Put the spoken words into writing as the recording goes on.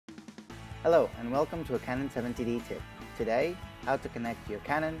Hello and welcome to a Canon 70D tip. Today, how to connect your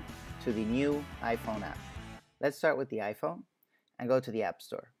Canon to the new iPhone app. Let's start with the iPhone and go to the App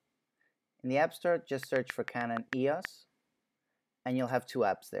Store. In the App Store, just search for Canon EOS and you'll have two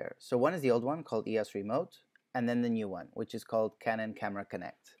apps there. So one is the old one called EOS Remote and then the new one, which is called Canon Camera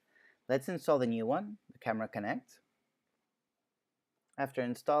Connect. Let's install the new one, the Camera Connect. After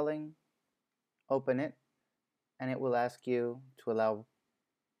installing, open it and it will ask you to allow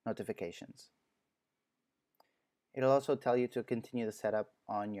notifications. It'll also tell you to continue the setup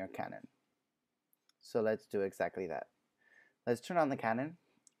on your Canon. So let's do exactly that. Let's turn on the Canon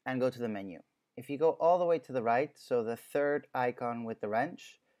and go to the menu. If you go all the way to the right, so the third icon with the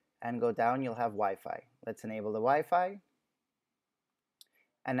wrench, and go down, you'll have Wi-Fi. Let's enable the Wi-Fi.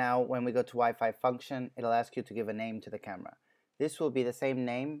 And now when we go to Wi-Fi function, it'll ask you to give a name to the camera. This will be the same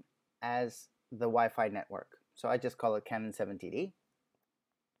name as the Wi-Fi network. So I just call it Canon 70D.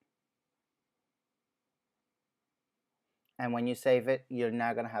 And when you save it, you're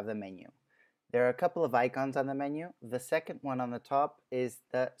now going to have the menu. There are a couple of icons on the menu. The second one on the top is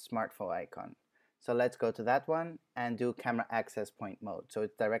the smartphone icon. So let's go to that one and do camera access point mode. So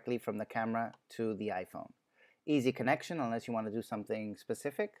it's directly from the camera to the iPhone. Easy connection unless you want to do something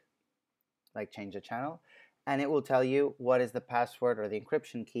specific, like change a channel. And it will tell you what is the password or the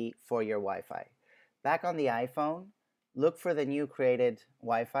encryption key for your Wi-Fi. Back on the iPhone, look for the new created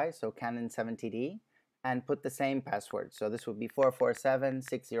Wi-Fi, so Canon 70D. And put the same password. So this would be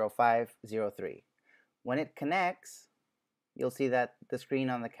 447-605-03. When it connects, you'll see that the screen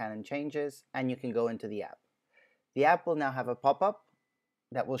on the Canon changes and you can go into the app. The app will now have a pop-up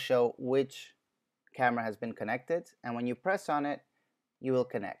that will show which camera has been connected, and when you press on it, you will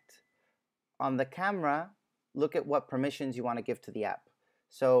connect. On the camera, look at what permissions you want to give to the app.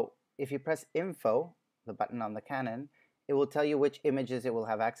 So if you press Info, the button on the Canon, it will tell you which images it will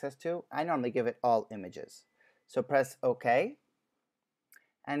have access to. I normally give it all images. So press OK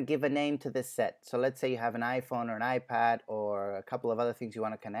and give a name to this set. So let's say you have an iPhone or an iPad or a couple of other things you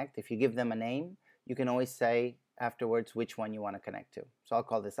want to connect. If you give them a name, you can always say afterwards which one you want to connect to. So I'll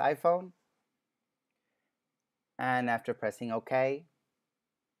call this iPhone. And after pressing OK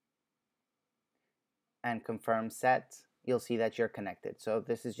and confirm set, you'll see that you're connected. So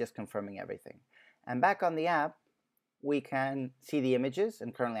this is just confirming everything. And back on the app, we can see the images,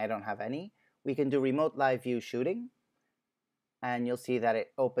 and currently I don't have any. We can do remote live view shooting, and you'll see that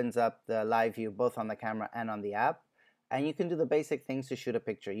it opens up the live view both on the camera and on the app. And you can do the basic things to shoot a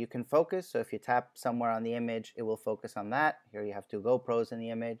picture. You can focus, so if you tap somewhere on the image, it will focus on that. Here you have two GoPros in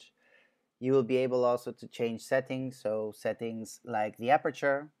the image. You will be able also to change settings, so settings like the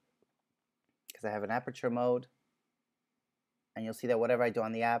aperture, because I have an aperture mode. And you'll see that whatever I do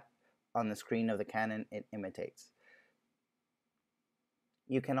on the app, on the screen of the Canon, it imitates.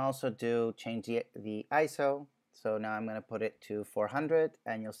 You can also change the ISO. So now I'm going to put it to 400,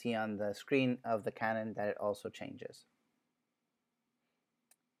 and you'll see on the screen of the Canon that it also changes.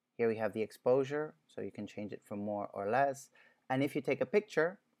 Here we have the exposure, so you can change it from more or less. And if you take a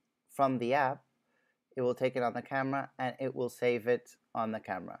picture from the app, it will take it on the camera and it will save it on the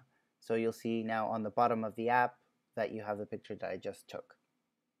camera. So you'll see now on the bottom of the app that you have the picture that I just took.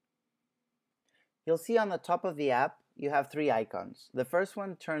 You'll see on the top of the app you have three icons. The first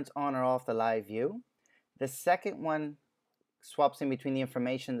one turns on or off the live view. The second one swaps in between the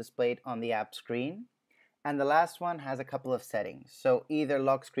information displayed on the app screen. And the last one has a couple of settings. So either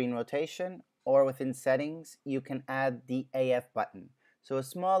lock screen rotation, or within settings you can add the AF button. So a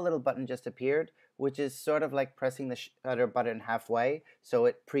small little button just appeared, which is sort of like pressing the shutter button halfway, so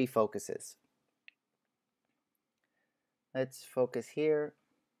it pre-focuses. Let's focus here.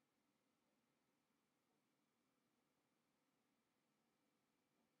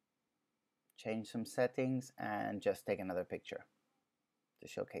 Change some settings and just take another picture to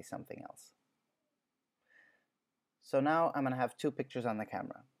showcase something else. So now I'm going to have two pictures on the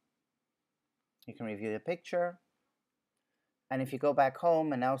camera. You can review the picture, and if you go back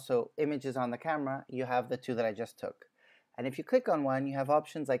home and also images on the camera, you have the two that I just took. And if you click on one, you have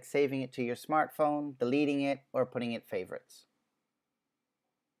options like saving it to your smartphone, deleting it, or putting it favorites.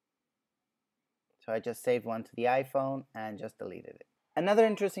 So I just saved one to the iPhone and just deleted it. Another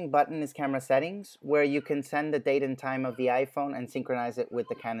interesting button is camera settings, where you can send the date and time of the iPhone and synchronize it with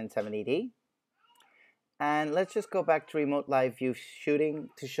the Canon 70D. And let's just go back to remote live view shooting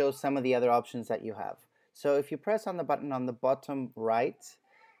to show some of the other options that you have. So if you press on the button on the bottom right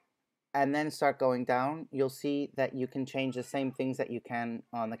and then start going down, you'll see that you can change the same things that you can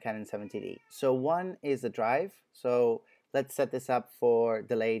on the Canon 70D. So one is the drive. So let's set this up for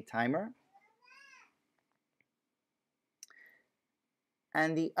delayed timer.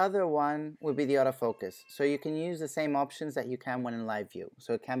 And the other one would be the autofocus. So you can use the same options that you can when in live view.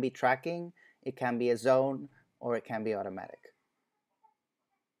 So it can be tracking, it can be a zone, or it can be automatic.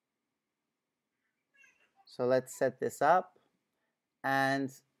 So let's set this up and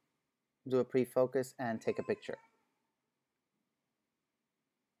do a pre-focus and take a picture.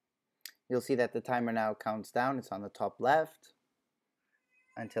 You'll see that the timer now counts down. It's on the top left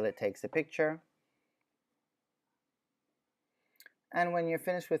until it takes a picture. And when you're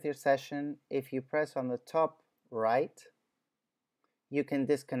finished with your session, if you press on the top right, you can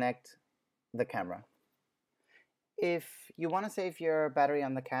disconnect the camera. If you want to save your battery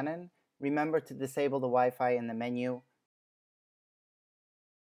on the Canon, remember to disable the Wi-Fi in the menu.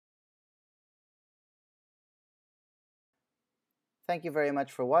 Thank you very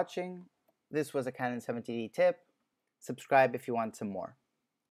much for watching. This was a Canon 70D tip. Subscribe if you want some more.